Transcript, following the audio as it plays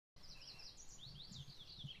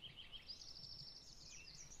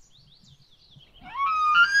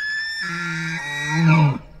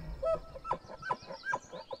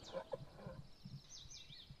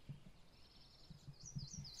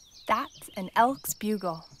an elk's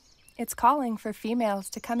bugle. It's calling for females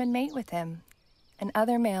to come and mate with him, and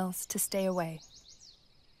other males to stay away.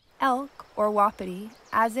 Elk, or wapiti,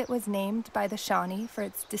 as it was named by the Shawnee for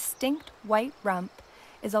its distinct white rump,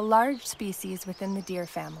 is a large species within the deer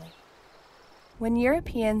family. When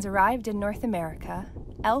Europeans arrived in North America,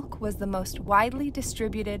 elk was the most widely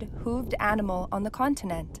distributed hooved animal on the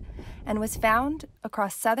continent and was found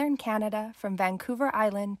across southern Canada from Vancouver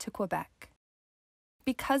Island to Quebec.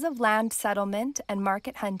 Because of land settlement and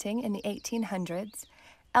market hunting in the 1800s,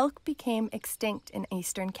 elk became extinct in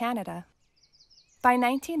eastern Canada. By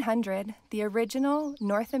 1900, the original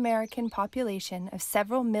North American population of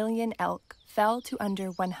several million elk fell to under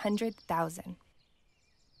 100,000.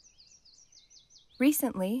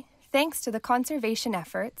 Recently, thanks to the conservation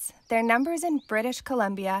efforts, their numbers in British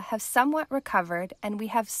Columbia have somewhat recovered, and we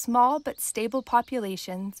have small but stable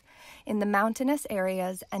populations in the mountainous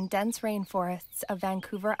areas and dense rainforests of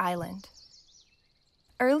Vancouver Island.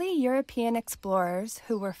 Early European explorers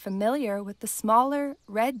who were familiar with the smaller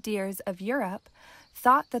red deers of Europe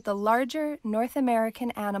thought that the larger North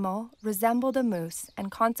American animal resembled a moose and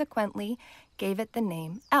consequently gave it the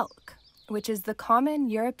name elk, which is the common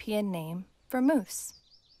European name for moose.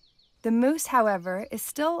 The moose, however, is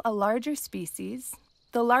still a larger species,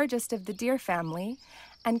 the largest of the deer family,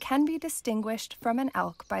 and can be distinguished from an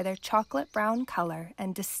elk by their chocolate brown color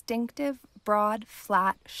and distinctive, broad,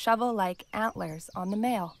 flat, shovel-like antlers on the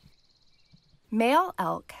male. Male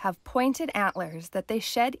elk have pointed antlers that they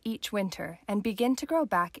shed each winter and begin to grow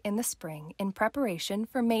back in the spring in preparation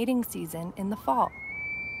for mating season in the fall.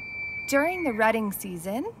 During the rutting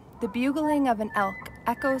season, the bugling of an elk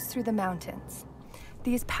echoes through the mountains.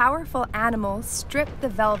 These powerful animals strip the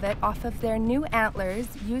velvet off of their new antlers,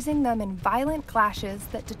 using them in violent clashes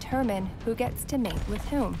that determine who gets to mate with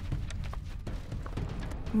whom.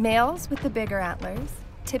 Males with the bigger antlers,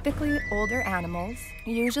 typically older animals,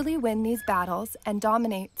 usually win these battles and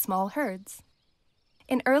dominate small herds.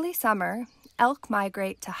 In early summer, elk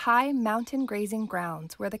migrate to high mountain grazing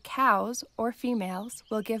grounds where the cows or females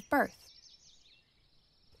will give birth.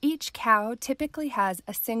 Each cow typically has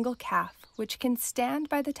a single calf, which can stand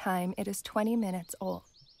by the time it is 20 minutes old.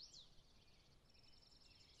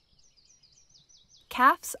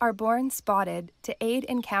 Calves are born spotted to aid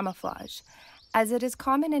in camouflage, as it is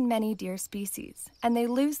common in many deer species, and they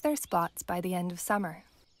lose their spots by the end of summer.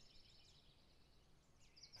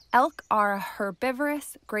 Elk are a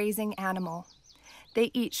herbivorous grazing animal. They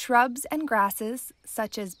eat shrubs and grasses,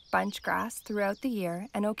 such as bunch grass, throughout the year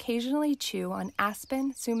and occasionally chew on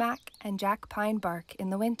aspen, sumac, and jack pine bark in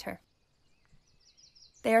the winter.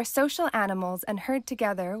 They are social animals and herd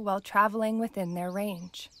together while traveling within their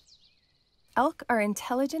range. Elk are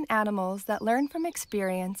intelligent animals that learn from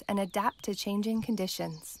experience and adapt to changing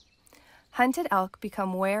conditions. Hunted elk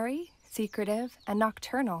become wary, secretive, and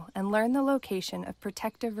nocturnal and learn the location of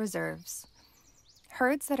protective reserves.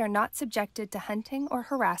 Herds that are not subjected to hunting or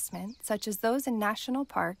harassment, such as those in national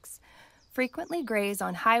parks, frequently graze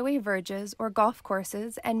on highway verges or golf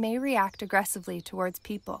courses and may react aggressively towards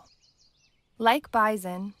people. Like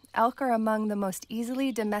bison, elk are among the most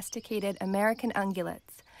easily domesticated American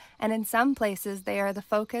ungulates, and in some places they are the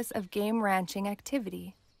focus of game ranching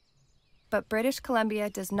activity. But British Columbia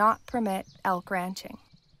does not permit elk ranching.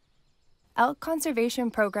 Elk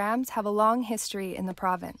conservation programs have a long history in the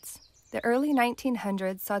province. The early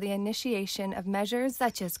 1900s saw the initiation of measures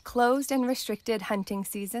such as closed and restricted hunting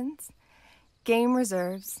seasons, game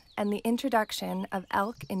reserves, and the introduction of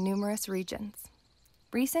elk in numerous regions.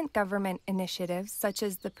 Recent government initiatives, such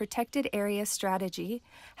as the Protected Area Strategy,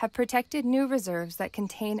 have protected new reserves that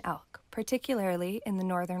contain elk, particularly in the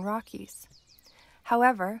Northern Rockies.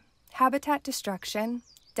 However, habitat destruction,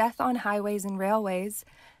 death on highways and railways,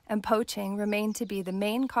 and poaching remain to be the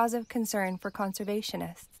main cause of concern for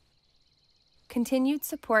conservationists. Continued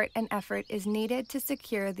support and effort is needed to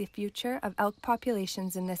secure the future of elk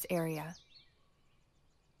populations in this area.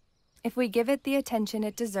 If we give it the attention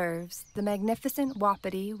it deserves, the magnificent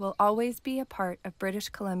wapiti will always be a part of British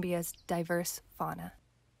Columbia's diverse fauna.